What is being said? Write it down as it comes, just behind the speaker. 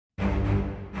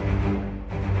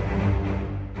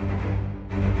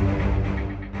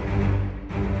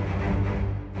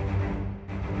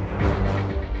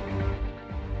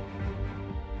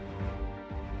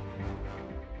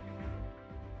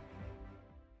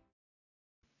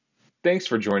Thanks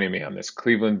for joining me on this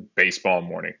Cleveland baseball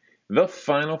morning. The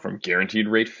final from Guaranteed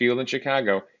Rate Field in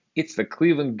Chicago. It's the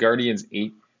Cleveland Guardians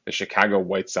 8, the Chicago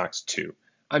White Sox 2.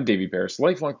 I'm Davey Paris,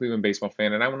 lifelong Cleveland baseball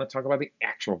fan, and I want to talk about the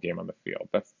actual game on the field,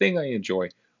 the thing I enjoy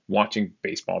watching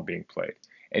baseball being played.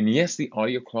 And yes, the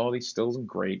audio quality still isn't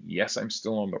great. Yes, I'm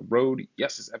still on the road.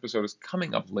 Yes, this episode is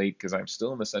coming up late because I'm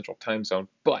still in the Central Time Zone.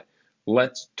 But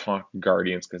let's talk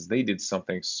Guardians because they did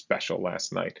something special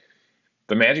last night.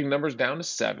 The magic number's down to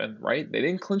 7, right? They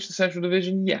didn't clinch the Central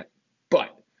Division yet, but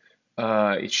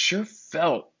it sure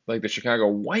felt like the Chicago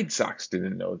White Sox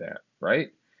didn't know that,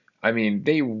 right? I mean,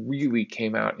 they really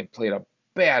came out and played a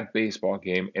bad baseball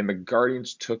game, and the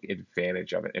Guardians took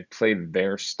advantage of it and played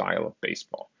their style of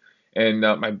baseball. And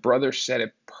my brother said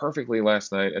it perfectly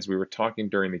last night as we were talking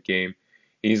during the game.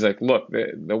 He's like, look,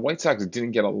 the White Sox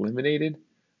didn't get eliminated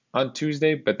on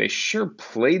Tuesday, but they sure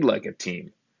played like a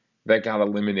team that got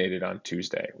eliminated on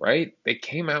Tuesday, right? They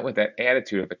came out with that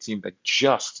attitude of a team that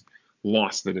just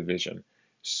lost the division.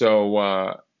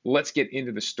 So let's get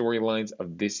into the storylines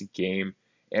of this game.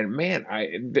 And man,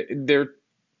 they're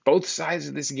both sides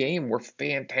of this game were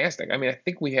fantastic. I mean, I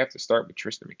think we have to start with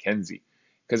Tristan McKenzie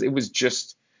because it was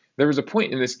just there was a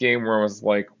point in this game where I was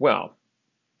like, well,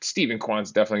 Stephen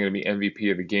Kwan's definitely going to be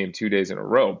MVP of the game 2 days in a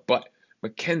row, but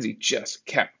McKenzie just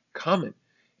kept coming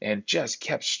and just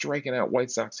kept striking out White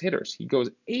Sox hitters. He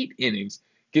goes 8 innings,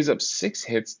 gives up 6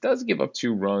 hits, does give up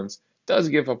 2 runs, does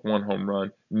give up 1 home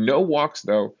run, no walks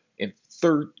though, and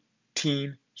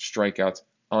 13 strikeouts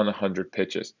on 100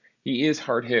 pitches. He is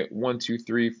hard hit 1, 2,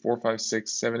 3, 4, 5,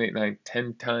 6, 7, 8, 9,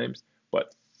 10 times,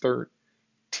 but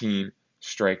 13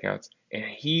 strikeouts. And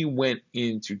he went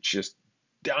into just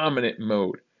dominant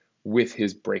mode with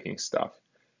his breaking stuff.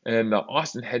 And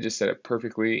Austin Hedges said it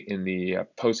perfectly in the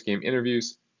post-game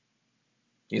interviews.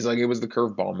 He's like, it was the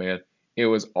curveball, man. It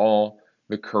was all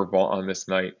the curveball on this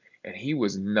night. And he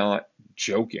was not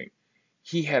joking.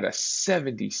 He had a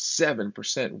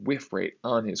 77% whiff rate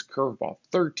on his curveball,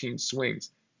 13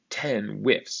 swings, 10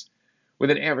 whiffs. With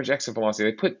an average exit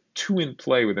velocity, they put 2 in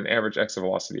play with an average exit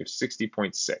velocity of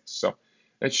 60.6. So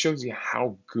that shows you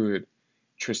how good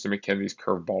Tristan McKenzie's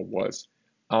curveball was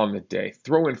on the day.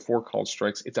 Throw in 4 called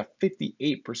strikes. It's a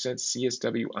 58%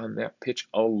 CSW on that pitch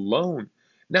alone.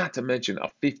 Not to mention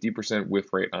a 50%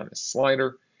 whiff rate on his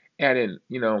slider. Add in,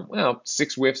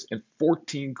 6 whiffs and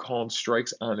 14 called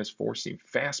strikes on his four-seam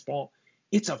fastball.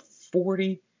 It's a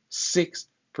 46%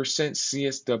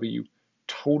 CSW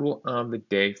total on the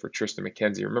day for Tristan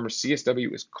McKenzie. Remember,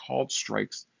 CSW is called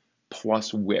strikes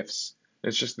plus whiffs.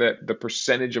 It's just that the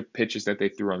percentage of pitches that they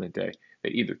threw on the day.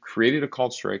 They either created a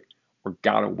called strike or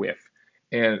got a whiff.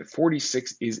 And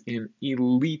 46 is in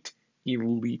elite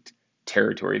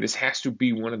territory. This has to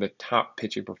be one of the top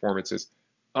pitching performances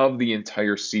of the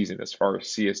entire season as far as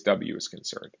CSW is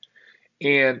concerned.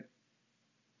 And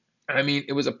I mean,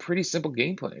 it was a pretty simple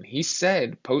game plan. He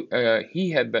said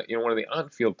he had one of the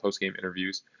on-field post-game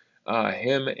interviews,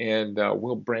 him and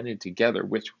Will Brennan together,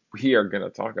 which we are going to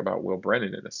talk about Will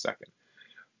Brennan in a second.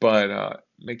 But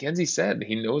McKenzie said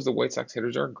he knows the White Sox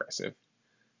hitters are aggressive.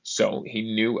 So he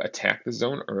knew attack the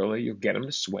zone early, you'll get them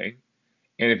to swing.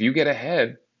 And if you get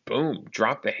ahead, boom,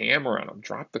 drop the hammer on them,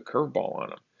 drop the curveball on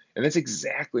them. And that's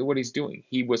exactly what he's doing.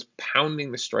 He was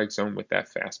pounding the strike zone with that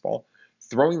fastball,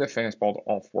 throwing the fastball to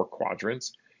all 4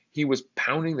 quadrants. He was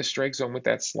pounding the strike zone with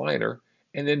that slider,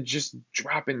 and then just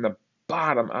dropping the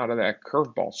bottom out of that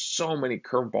curveball. So many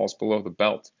curveballs below the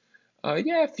belt.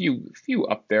 Yeah, a few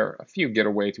up there, a few get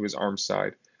away to his arm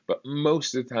side, but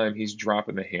most of the time he's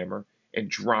dropping the hammer and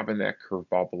dropping that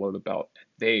curveball below the belt.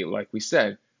 They, like we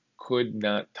said, could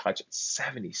not touch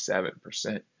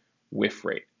 77% whiff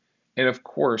rate. And of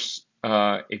course,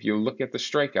 if you look at the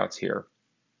strikeouts here,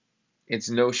 it's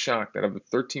no shock that of the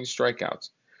 13 strikeouts,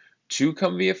 2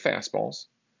 come via fastballs,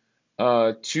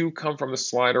 2 come from the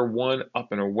slider, 1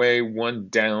 up and away, 1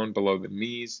 down below the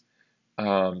knees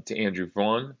to Andrew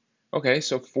Vaughn. Okay,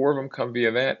 so 4 of them come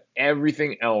via that.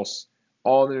 Everything else,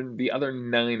 all the other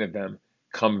 9 of them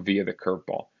come via the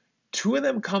curveball. 2 of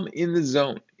them come in the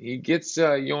zone. He gets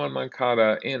Yoan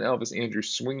Moncada and Elvis Andrus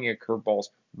swinging at curveballs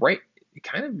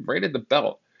kind of right at the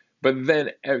belt. But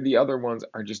then the other ones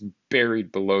are just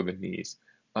buried below the knees.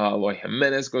 Eloy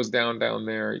Jimenez goes down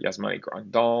there. Yasmani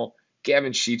Grandal.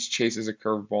 Gavin Sheets chases a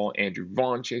curveball. Andrew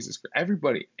Vaughn chases.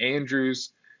 Everybody.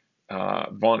 Andrews,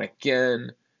 Vaughn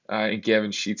again, and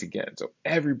Gavin Sheets again. So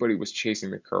everybody was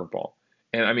chasing the curveball.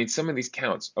 And I mean, some of these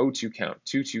counts, 0-2 count,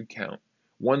 2-2 count,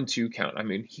 1-2 count. I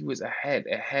mean, he was ahead,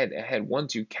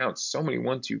 1-2 counts, so many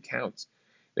 1-2 counts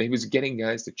that he was getting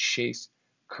guys to chase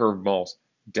curveballs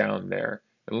down there.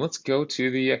 And let's go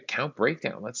to the count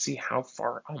breakdown. Let's see how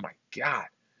far. Oh my God.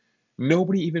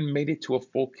 Nobody even made it to a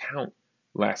full count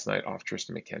last night off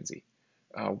Tristan McKenzie.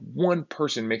 One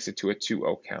person makes it to a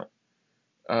 2-0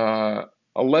 count.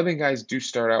 11 guys do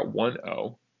start out 1-0.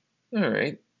 All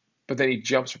right. But then he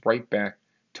jumps right back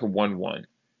to 1-1.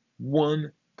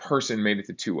 One person made it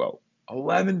to 2-0.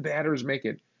 11 batters make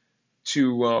it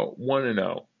to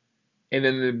 1-0. And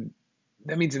then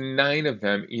that means 9 of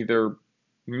them either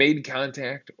made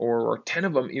contact or 10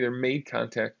 of them either made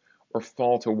contact or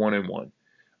fall to 1-1.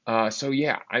 So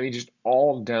yeah, I mean, just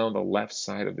all down the left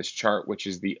side of this chart, which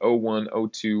is the 0-1,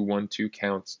 0-2, 1-2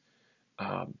 counts,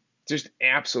 just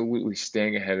absolutely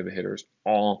staying ahead of the hitters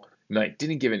all night.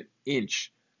 Didn't give an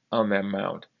inch on that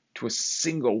mound to a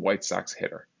single White Sox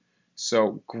hitter.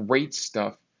 So great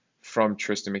stuff from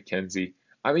Tristan McKenzie.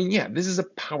 I mean, yeah, this is a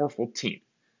powerful team.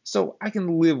 So I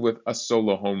can live with a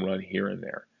solo home run here and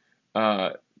there.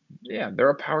 Yeah, they're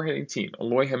a power hitting team.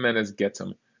 Eloy Jimenez gets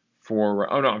him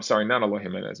for, oh no, I'm sorry, not Eloy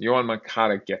Jimenez. Yohan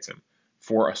Moncada gets him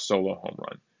for a solo home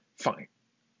run. Fine.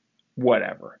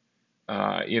 Whatever.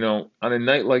 On a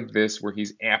night like this where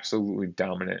he's absolutely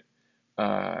dominant,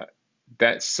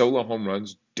 that solo home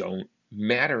runs don't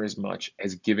matter as much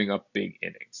as giving up big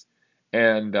innings.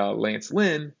 And Lance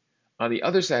Lynn, on the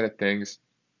other side of things,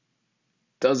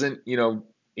 doesn't,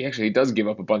 he does give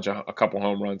up a couple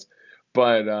home runs,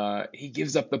 but he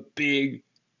gives up the big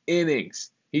innings.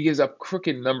 He gives up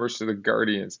crooked numbers to the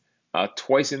Guardians.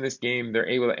 Twice in this game, they're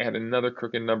able to add another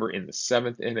crooked number in the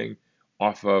 7th inning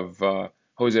off of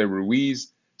Jose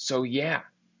Ruiz. So yeah,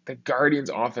 the Guardians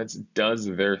offense does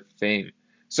their thing.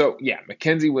 So yeah,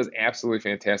 McKenzie was absolutely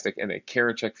fantastic, and then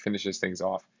Karinchak finishes things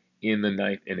off in the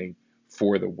 9th inning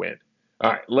for the win.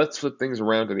 All right, let's flip things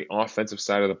around to the offensive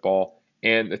side of the ball.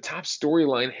 And the top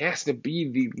storyline has to be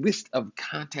the list of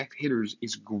contact hitters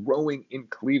is growing in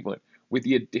Cleveland with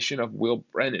the addition of Will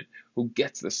Brennan, who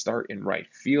gets the start in right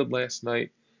field last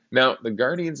night. Now, the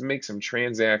Guardians make some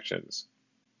transactions,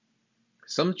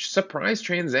 some surprise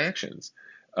transactions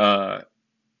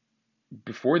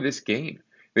before this game.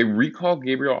 They recall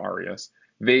Gabriel Arias.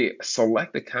 They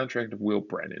select the contract of Will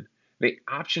Brennan. They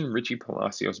option Richie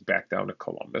Palacios back down to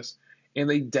Columbus. And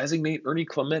they designate Ernie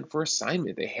Clement for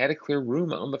assignment. They had to clear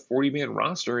room on the 40-man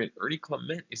roster, and Ernie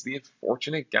Clement is the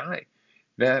unfortunate guy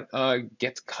that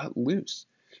gets cut loose.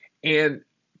 And,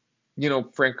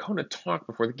 Francona talked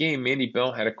before the game. Mandy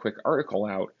Bell had a quick article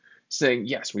out saying,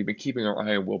 yes, we've been keeping our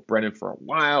eye on Will Brennan for a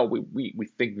while. We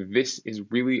think this is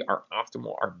really our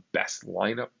optimal, our best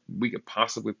lineup we could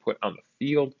possibly put on the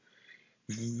field.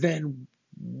 Then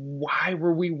why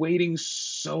were we waiting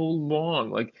so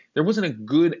long? Like, there wasn't a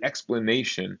good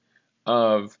explanation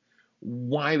of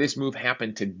why this move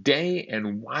happened today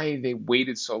and why they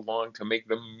waited so long to make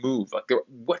the move. Like,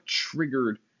 what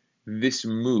triggered this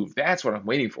move? That's what I'm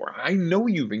waiting for. I know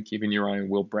you've been keeping your eye on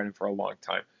Will Brennan for a long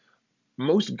time.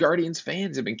 Most Guardians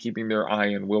fans have been keeping their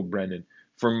eye on Will Brennan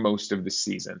for most of the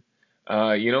season.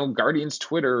 Guardians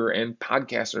Twitter and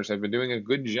podcasters have been doing a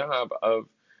good job of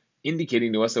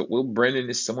indicating to us that Will Brennan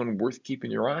is someone worth keeping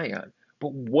your eye on.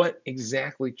 But what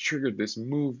exactly triggered this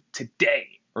move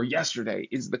today or yesterday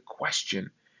is the question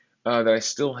that I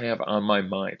still have on my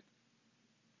mind.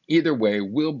 Either way,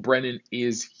 Will Brennan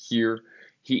is here.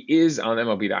 He is on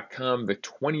MLB.com, the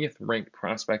 20th ranked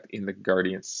prospect in the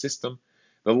Guardians system.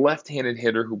 The left-handed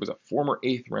hitter who was a former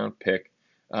 8th round pick,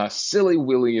 Silly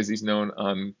Willie as he's known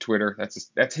on Twitter.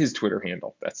 That's his Twitter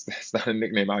handle. That's not a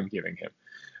nickname I'm giving him.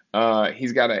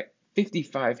 He's got a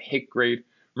 55 hit grade.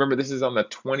 Remember, this is on the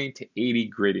 20 to 80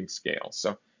 grading scale,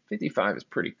 so 55 is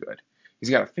pretty good. He's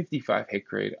got a 55 hit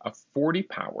grade, a 40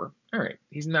 power. All right,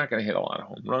 he's not going to hit a lot of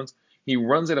home runs. He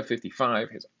runs at a 55.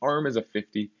 His arm is a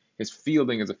 50. His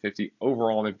fielding is a 50.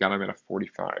 Overall, they've got him at a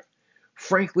 45.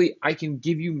 Frankly, I can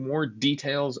give you more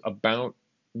details about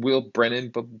Will Brennan,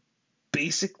 but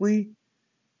basically,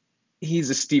 he's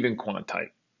a Steven Kwan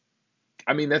type.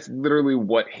 I mean, that's literally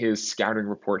what his scouting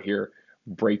report here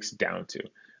breaks down to.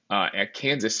 At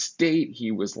Kansas State,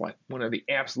 he was like one of the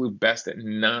absolute best at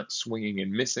not swinging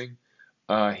and missing.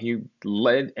 He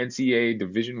led NCAA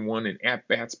Division I in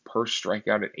at-bats per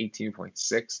strikeout at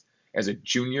 18.6 as a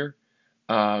junior.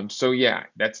 So yeah,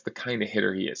 that's the kind of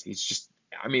hitter he is. He's just,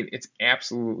 it's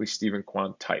absolutely Steven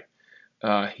Kwan type.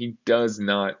 He does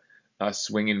not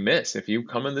swing and miss. If you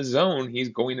come in the zone, he's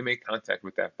going to make contact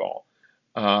with that ball.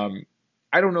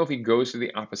 I don't know if he goes to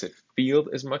the opposite field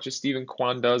as much as Steven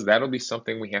Kwan does. That'll be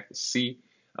something we have to see.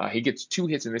 He gets 2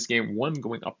 hits in this game, one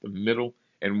going up the middle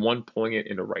and one pulling it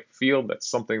into right field. That's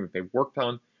something that they worked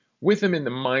on with him in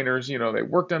the minors. They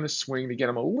worked on his swing to get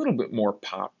him a little bit more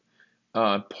pop,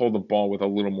 pull the ball with a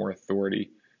little more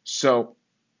authority. So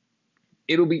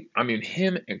I mean,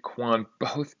 him and Kwan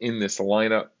both in this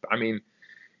lineup. I mean,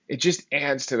 it just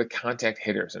adds to the contact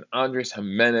hitters and Andres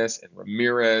Jimenez and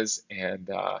Ramirez and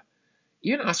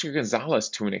even Oscar Gonzalez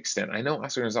to an extent. I know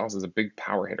Oscar Gonzalez is a big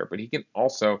power hitter, but he can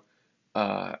also,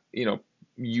 uh, you know,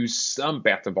 use some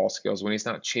bat to ball skills when he's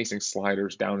not chasing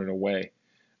sliders down and away.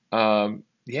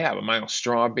 Yeah, but Miles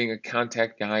Straw being a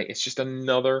contact guy, it's just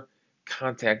another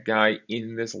contact guy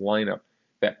in this lineup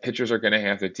that pitchers are going to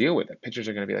have to deal with. That pitchers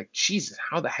are going to be like, Jesus,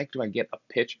 how the heck do I get a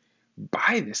pitch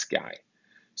by this guy?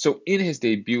 So in his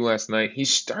debut last night, he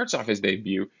starts off his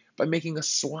debut by making a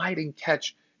sliding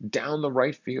catch down the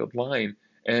right field line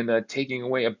and taking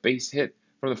away a base hit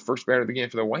from the first batter of the game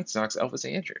for the White Sox,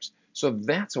 Elvis Andrus. So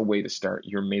that's a way to start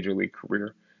your major league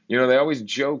career. You know, they always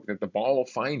joke that the ball will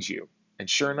find you. And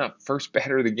sure enough, first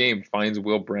batter of the game finds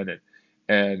Will Brennan.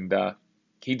 And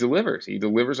he delivers. He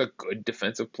delivers a good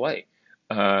defensive play.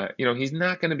 You know, he's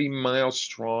not going to be Miles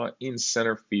Straw in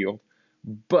center field,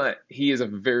 but he is a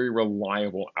very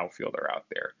reliable outfielder out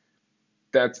there.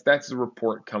 That's the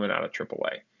report coming out of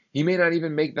AAA. He may not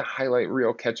even make the highlight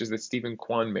reel catches that Stephen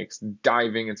Kwan makes,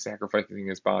 diving and sacrificing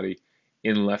his body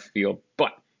in left field,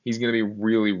 but he's going to be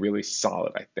really, really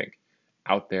solid, I think,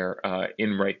 out there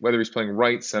in right, whether he's playing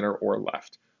right, center, or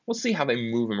left. We'll see how they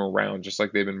move him around, just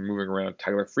like they've been moving around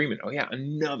Tyler Freeman. Oh, yeah,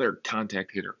 another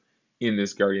contact hitter in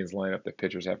this Guardians lineup that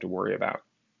pitchers have to worry about.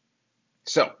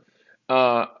 So,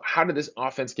 how did this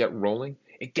offense get rolling?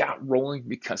 It got rolling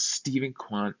because Stephen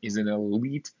Kwan is an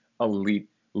elite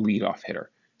leadoff hitter.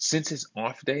 Since his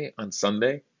off day on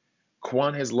Sunday,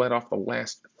 Kwan has led off the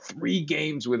last 3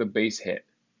 games with a base hit.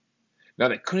 Now,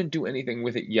 they couldn't do anything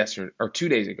with it yesterday or 2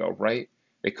 days ago, right?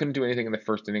 They couldn't do anything in the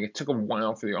first inning. It took a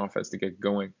while for the offense to get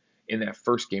going in that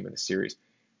first game of the series.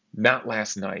 Not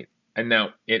last night. And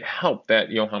now it helped that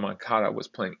Yohan Moncada was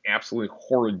playing absolutely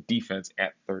horrid defense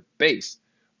at third base.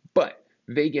 But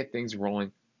they get things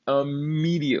rolling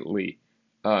immediately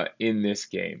in this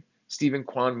game. Stephen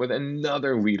Kwan with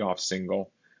another leadoff single.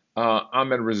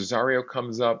 Ahmed Rosario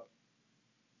comes up.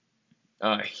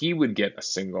 He would get a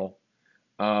single.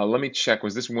 Let me check.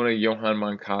 Was this one of Yohan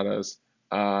Moncada's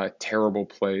terrible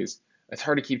plays? It's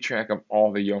hard to keep track of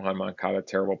all the Yohan Moncada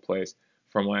terrible plays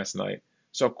from last night.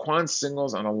 So Kwan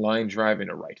singles on a line drive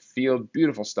into right field.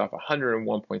 Beautiful stuff.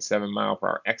 101.7 mile per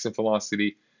hour exit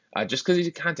velocity. Just because he's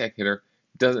a contact hitter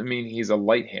doesn't mean he's a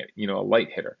light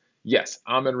hitter. Yes,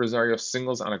 Ahmed Rosario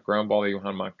singles on a ground ball to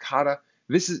Yohan Moncada.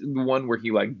 This is the one where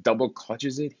he like double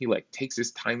clutches it. He like takes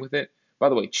his time with it. By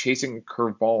the way, chasing a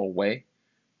curveball away.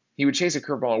 He would chase a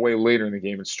curveball away later in the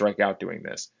game and strike out doing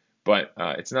this. But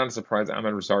it's not a surprise that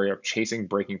Ahmed Rosario chasing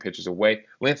breaking pitches away.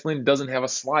 Lance Lynn doesn't have a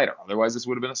slider. Otherwise, this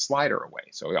would have been a slider away.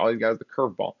 So all he's got is the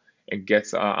curveball and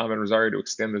gets Ahmed Rosario to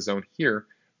extend the zone here.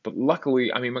 But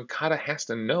luckily, I mean, Moncada has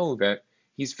to know that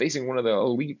he's facing one of the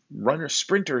elite runner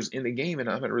sprinters in the game in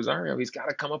Ahmed Rosario. He's got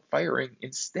to come up firing.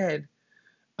 Instead,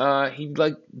 he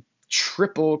like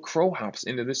triple crow hops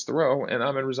into this throw, and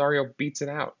Ahmed Rosario beats it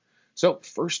out. So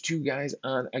first 2 guys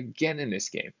on again in this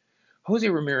game. Jose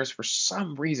Ramirez, for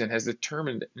some reason, has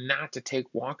determined not to take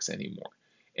walks anymore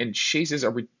and chases a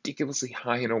ridiculously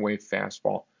high and away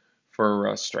fastball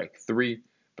for strike 3.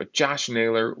 But Josh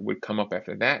Naylor would come up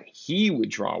after that. He would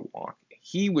draw a walk.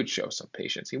 He would show some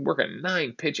patience. He'd work a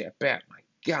 9-pitch at bat. My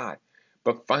God.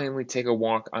 But finally take a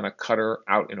walk on a cutter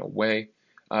out and away.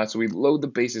 So we load the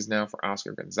bases now for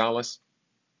Oscar Gonzalez.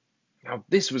 Now,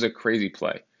 this was a crazy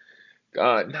play.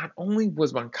 Not only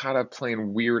was Moncada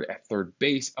playing weird at third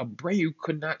base, Abreu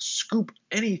could not scoop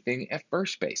anything at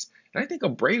first base. And I think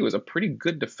Abreu is a pretty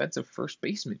good defensive first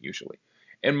baseman usually.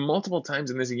 And multiple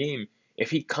times in this game, if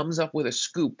he comes up with a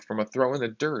scoop from a throw in the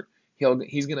dirt,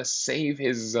 he's going to save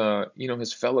his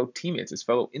his fellow teammates, his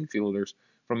fellow infielders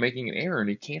from making an error, and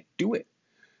he can't do it.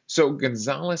 So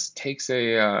Gonzalez takes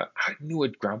I knew a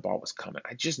ground ball was coming.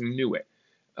 I just knew it.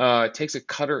 Takes a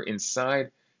cutter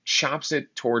inside, chops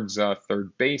it towards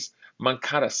third base.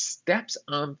 Moncada steps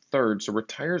on third, so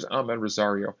retires Ahmed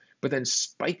Rosario, but then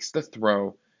spikes the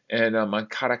throw, and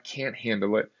Moncada can't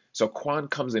handle it. So Kwan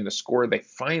comes in to score. They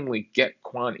finally get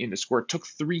Kwan in to score. It took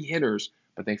 3 hitters,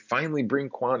 but they finally bring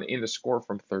Kwan in to score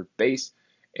from third base.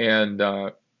 And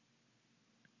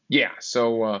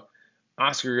so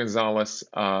Oscar Gonzalez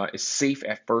is safe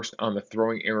at first on the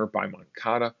throwing error by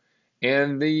Moncada.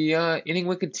 And the inning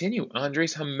would continue.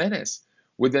 Andres Jimenez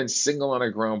would then single on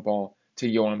a ground ball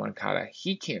to Yohan Moncada.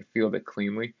 He can't field it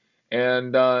cleanly.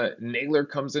 And Naylor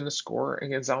comes in to score,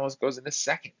 and Gonzalez goes into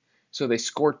second. So they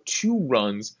score 2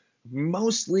 runs,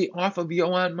 mostly off of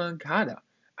Yohan Moncada.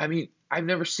 I mean, I've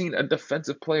never seen a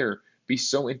defensive player be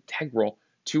so integral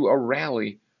to a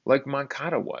rally like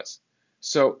Moncada was.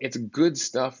 So it's good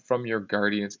stuff from your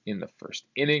Guardians in the first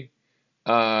inning.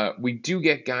 We do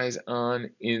get guys on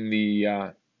in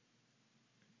the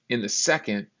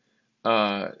second.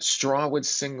 Straw would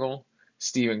single,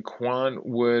 Stephen Kwan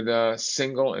would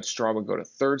single, and Straw would go to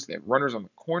third. So they have runners on the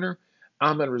corner.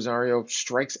 Ahmed Rosario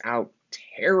strikes out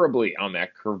terribly on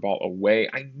that curveball away.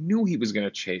 I knew he was going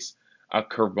to chase a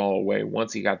curveball away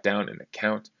once he got down in the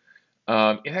count.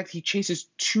 In fact, he chases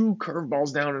two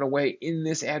curveballs down and away in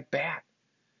this at bat.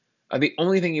 The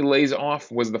only thing he lays off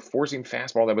was the forcing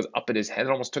fastball that was up at his head.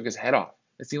 It almost took his head off.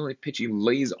 That's the only pitch he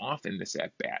lays off in this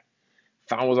at bat.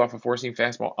 Fouls off a four-seam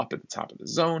fastball up at the top of the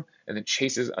zone, and then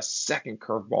chases a second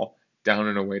curveball down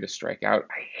and away to strike out.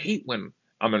 I hate when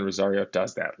Aman Rosario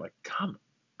does that. Like, come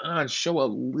on, show a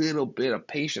little bit of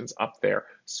patience up there,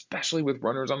 especially with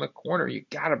runners on the corner. You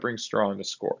got to bring Straw in to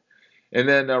score. And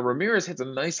then Ramirez hits a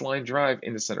nice line drive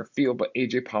into center field, but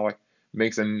A.J. Pollock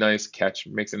makes a nice catch,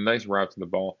 makes a nice route to the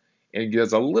ball, and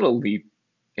does a little leap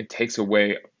and takes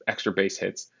away extra base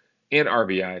hits and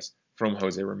RBIs from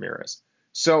Jose Ramirez.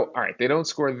 So, all right, they don't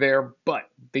score there, but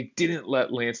they didn't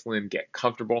let Lance Lynn get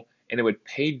comfortable, and it would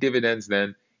pay dividends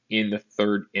then in the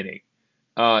third inning.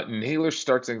 Naylor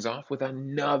starts things off with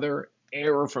another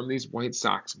error from these White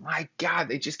Sox. My God,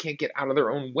 they just can't get out of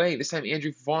their own way. This time,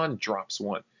 Andrew Vaughn drops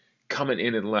one coming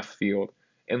in left field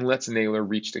and lets Naylor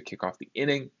reach to kick off the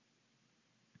inning.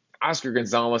 Oscar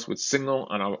Gonzalez would signal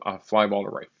on a fly ball to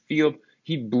right field.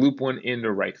 He'd bloop one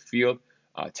into right field,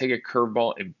 take a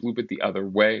curveball and bloop it the other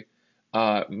way.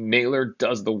 Naylor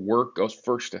does the work, goes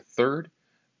first to third.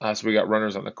 So we got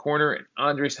runners on the corner. And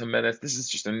Andres Jimenez, this is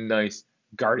just a nice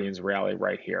Guardians rally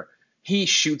right here. He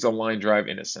shoots a line drive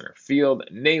into center field.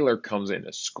 Naylor comes in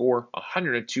to score,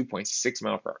 102.6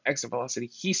 mile per hour exit velocity.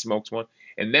 He smokes one,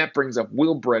 and that brings up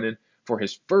Will Brennan for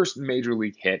his first major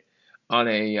league hit on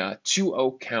a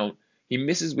 2-0 count. He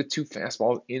misses with two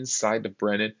fastballs inside to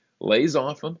Brennan, lays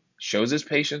off him, shows his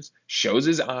patience, shows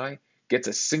his eye, gets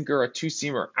a sinker, a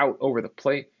two-seamer out over the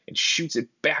plate, and shoots it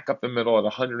back up the middle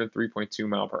at 103.2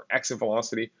 mile per exit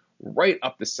velocity, right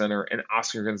up the center, and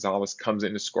Oscar Gonzalez comes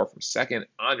in to score from second.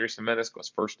 Andres Jimenez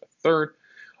goes first to third.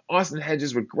 Austin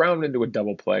Hedges would ground into a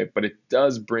double play, but it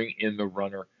does bring in the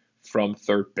runner from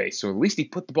third base. So at least he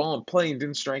put the ball in play and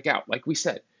didn't strike out. Like we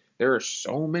said, there are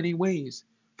so many ways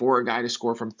for a guy to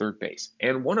score from third base.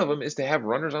 And one of them is to have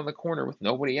runners on the corner with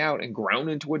nobody out and ground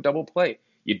into a double play.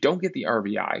 You don't get the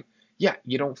RBI. Yeah,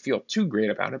 you don't feel too great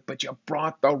about it, but you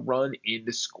brought the run in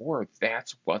to score.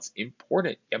 That's what's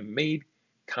important. You made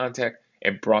contact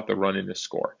and brought the run in to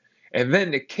score. And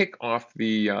then to kick off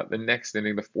the next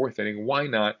inning, the fourth inning, why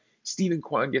not? Stephen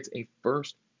Kwan gets a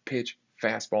first pitch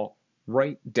fastball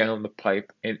right down the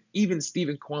pipe, and even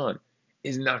Stephen Kwan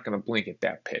is not going to blink at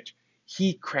that pitch.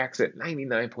 He cracks it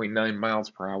 99.9 miles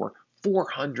per hour,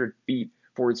 400 feet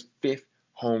for his fifth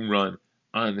home run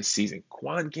on the season.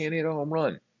 Kwan can't hit a home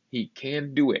run. He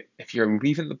can do it. If you're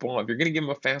leaving the ball, if you're going to give him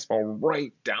a fastball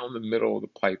right down the middle of the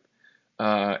pipe,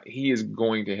 he is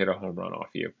going to hit a home run off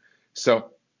you.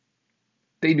 So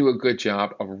they do a good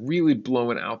job of really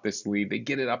blowing out this lead. They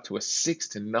get it up to a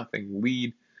 6-0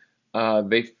 lead.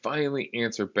 They finally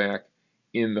answer back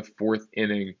in the fourth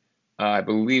inning. I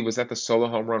believe, was that the solo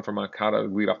home run from Moncada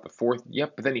to lead off the fourth?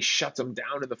 Yep, but then he shuts him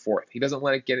down in the fourth. He doesn't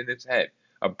let it get in his head.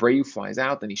 Abreu flies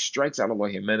out, then he strikes out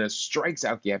Eloy Jimenez, strikes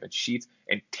out Gavin Sheets,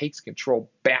 and takes control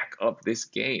back of this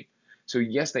game. So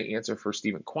yes, they answer for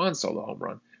Stephen Kwan's solo home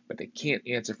run, but they can't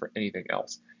answer for anything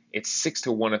else. It's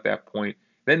 6-1 at that point.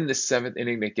 Then in the seventh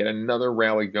inning, they get another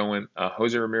rally going.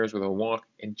 Jose Ramirez with a walk,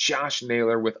 and Josh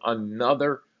Naylor with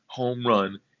another home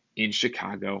run in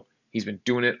Chicago. He's been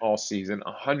doing it all season.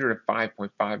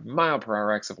 105.5 mile per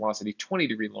hour exit velocity,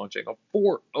 20-degree launch angle,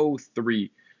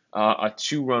 403, a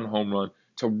two-run home run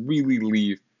to really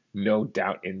leave no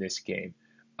doubt in this game.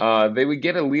 They would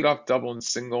get a leadoff double and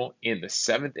single in the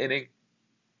seventh inning,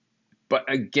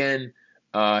 but again,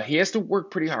 he has to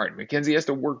work pretty hard. McKenzie has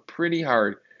to work pretty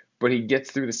hard, but he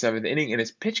gets through the seventh inning, and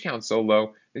his pitch count's so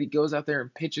low that he goes out there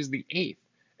and pitches the eighth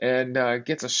and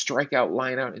gets a strikeout,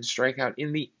 lineout, and strikeout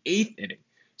in the eighth inning.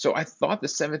 So I thought the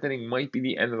seventh inning might be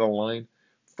the end of the line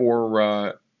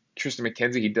for Triston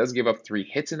McKenzie. He does give up 3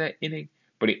 hits in that inning,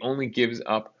 but he only gives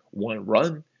up 1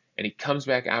 run, and he comes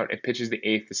back out and pitches the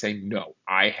eighth to say, no,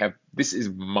 this is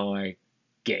my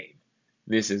game.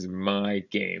 This is my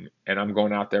game, and I'm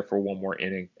going out there for one more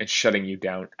inning and shutting you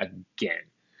down again.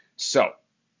 So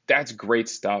that's great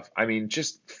stuff. I mean,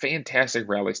 just fantastic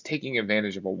rallies, taking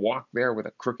advantage of a walk there with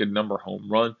a crooked number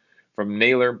home run from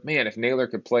Naylor. Man, if Naylor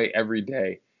could play every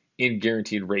day in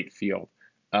Guaranteed Rate Field,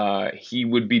 he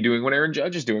would be doing what Aaron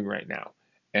Judge is doing right now.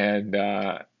 And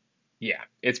Yeah,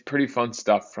 it's pretty fun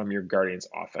stuff from your Guardians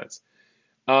offense.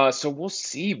 So we'll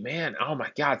see, man. Oh my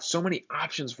God, so many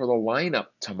options for the lineup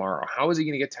tomorrow. How is he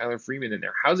going to get Tyler Freeman in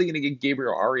there? How is he going to get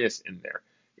Gabriel Arias in there?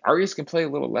 Arias can play a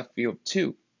little left field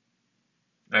too.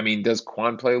 I mean, does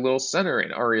Quan play a little center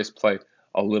and Arias play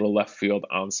a little left field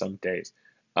on some days?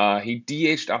 He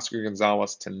DH'd Oscar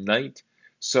Gonzalez tonight.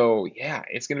 So, yeah,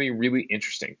 it's going to be really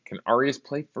interesting. Can Arias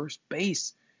play first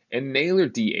base and Naylor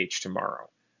DH tomorrow?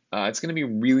 It's going to be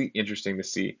really interesting to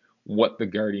see what the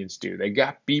Guardians do. They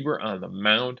got Bieber on the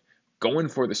mound going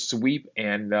for the sweep.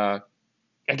 And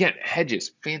again,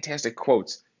 Hedges, fantastic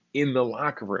quotes in the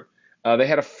locker room. They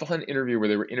had a fun interview where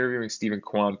they were interviewing Stephen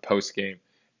Kwan post game.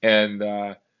 And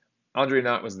Andre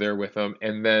Knott was there with him,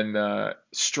 and then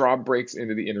Straw breaks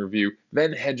into the interview,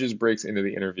 then Hedges breaks into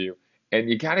the interview, and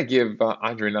you got to give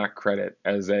Andre Knott credit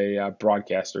as a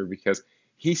broadcaster because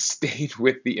he stayed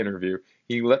with the interview.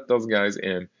 He let those guys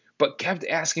in, but kept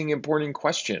asking important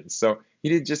questions. So he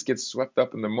didn't just get swept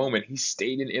up in the moment. He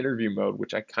stayed in interview mode,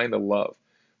 which I kind of love.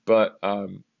 But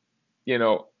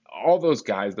all those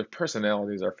guys, their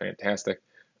personalities are fantastic.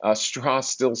 Straw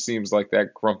still seems like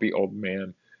that grumpy old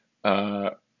man. Uh,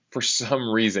 for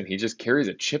some reason, he just carries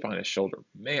a chip on his shoulder.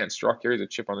 Man, Straw carries a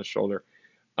chip on his shoulder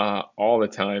all the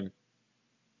time.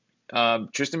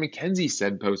 Triston McKenzie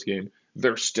said post game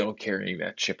they're still carrying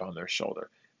that chip on their shoulder.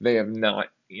 They have not.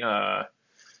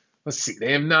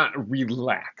 They have not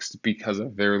relaxed because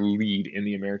of their lead in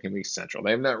the American League Central.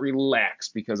 They have not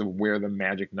relaxed because of where the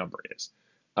magic number is.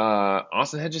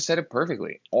 Austin had just said it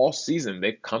perfectly. All season,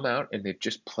 they've come out and they've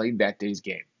just played that day's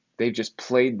game. They've just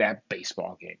played that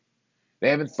baseball game. They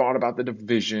haven't thought about the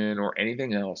division or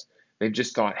anything else. They've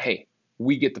just thought, hey,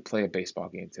 we get to play a baseball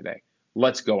game today.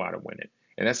 Let's go out and win it.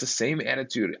 And that's the same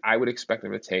attitude I would expect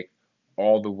them to take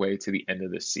all the way to the end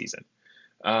of this season.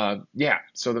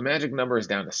 So the magic number is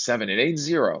down to 7. It ain't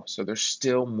 0, so there's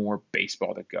still more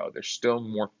baseball to go. There's still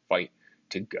more fight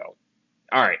to go.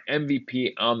 All right,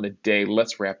 MVP on the day.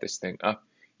 Let's wrap this thing up.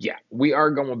 Yeah, we are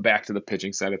going back to the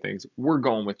pitching side of things. We're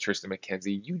going with Triston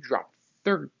McKenzie. You dropped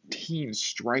 13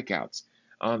 strikeouts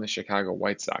on the Chicago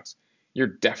White Sox. You're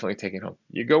definitely taking home.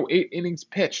 You go 8 innings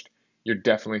pitched. You're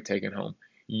definitely taking home.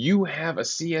 You have a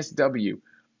CSW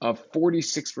of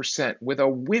 46% with a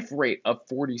whiff rate of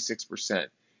 46%.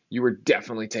 You were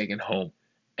definitely taking home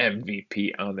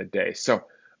MVP on the day. So,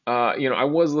 I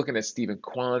was looking at Stephen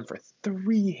Kwan for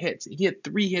 3 hits. He had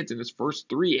 3 hits in his first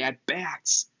 3 at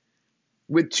bats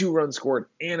with 2 runs scored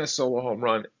and a solo home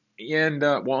run and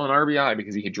an RBI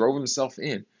because he drove himself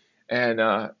in. And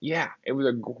it was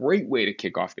a great way to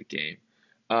kick off the game.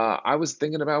 I was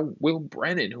thinking about Will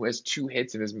Brennan, who has 2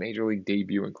 hits in his major league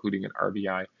debut, including an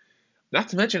RBI. Not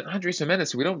to mention Andres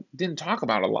Gimenez, who we didn't talk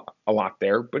about a lot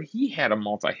there, but he had a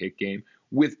multi-hit game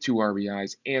with 2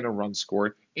 RBIs and a run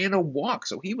scored and a walk,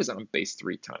 so he was on base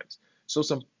 3 times. So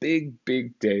some big,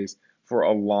 big days for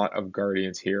a lot of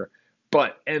Guardians here.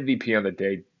 But MVP on the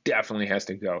day definitely has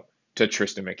to go to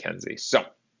Triston McKenzie. So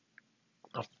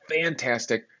a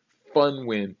fantastic, fun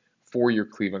win for your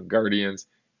Cleveland Guardians,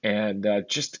 and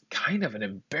just kind of an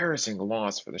embarrassing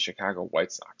loss for the Chicago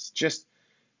White Sox.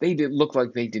 They did look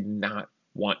like they did not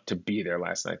want to be there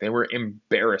last night. They were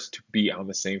embarrassed to be on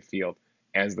the same field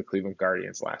as the Cleveland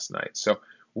Guardians last night. So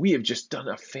we have just done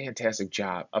a fantastic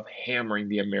job of hammering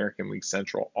the American League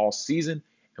Central all season,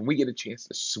 and we get a chance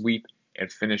to sweep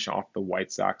and finish off the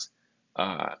White Sox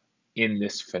in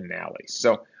this finale.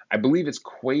 So I believe it's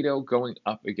Cueto going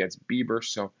up against Bieber.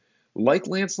 So like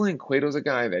Lance Lynn, Cueto's a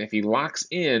guy that if he locks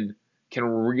in, can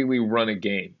really run a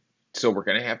game. So we're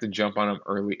going to have to jump on him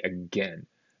early again.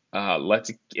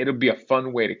 It'll be a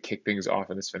fun way to kick things off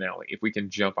in this finale if we can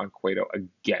jump on Cueto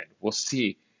again. We'll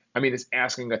see. I mean, it's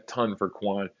asking a ton for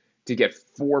Kwan to get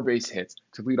 4 base hits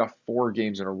to lead off 4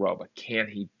 games in a row, but can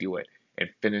he do it and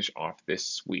finish off this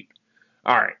sweep?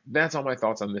 All right, that's all my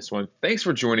thoughts on this one. Thanks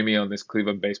for joining me on this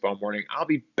Cleveland Baseball Morning. I'll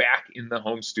be back in the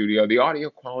home studio. The audio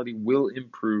quality will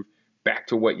improve back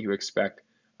to what you expect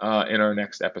in our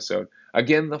next episode.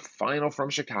 Again, the final from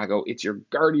Chicago. It's your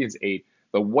Guardians 8,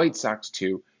 the White Sox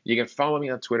 2. You can follow me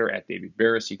on Twitter at David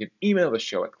Barris. You can email the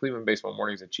show at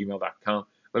clevelandbaseballmornings@gmail.com.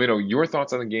 Let me know your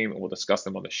thoughts on the game, and we'll discuss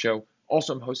them on the show.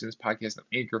 Also, I'm hosting this podcast on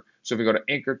Anchor, so if you go to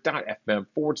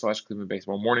anchor.fm/Cleveland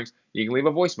Baseball Mornings, you can leave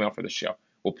a voicemail for the show.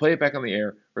 We'll play it back on the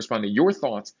air, respond to your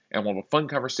thoughts, and we'll have a fun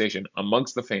conversation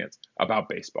amongst the fans about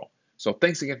baseball. So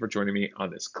thanks again for joining me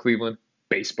on this Cleveland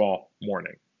Baseball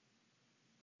Morning.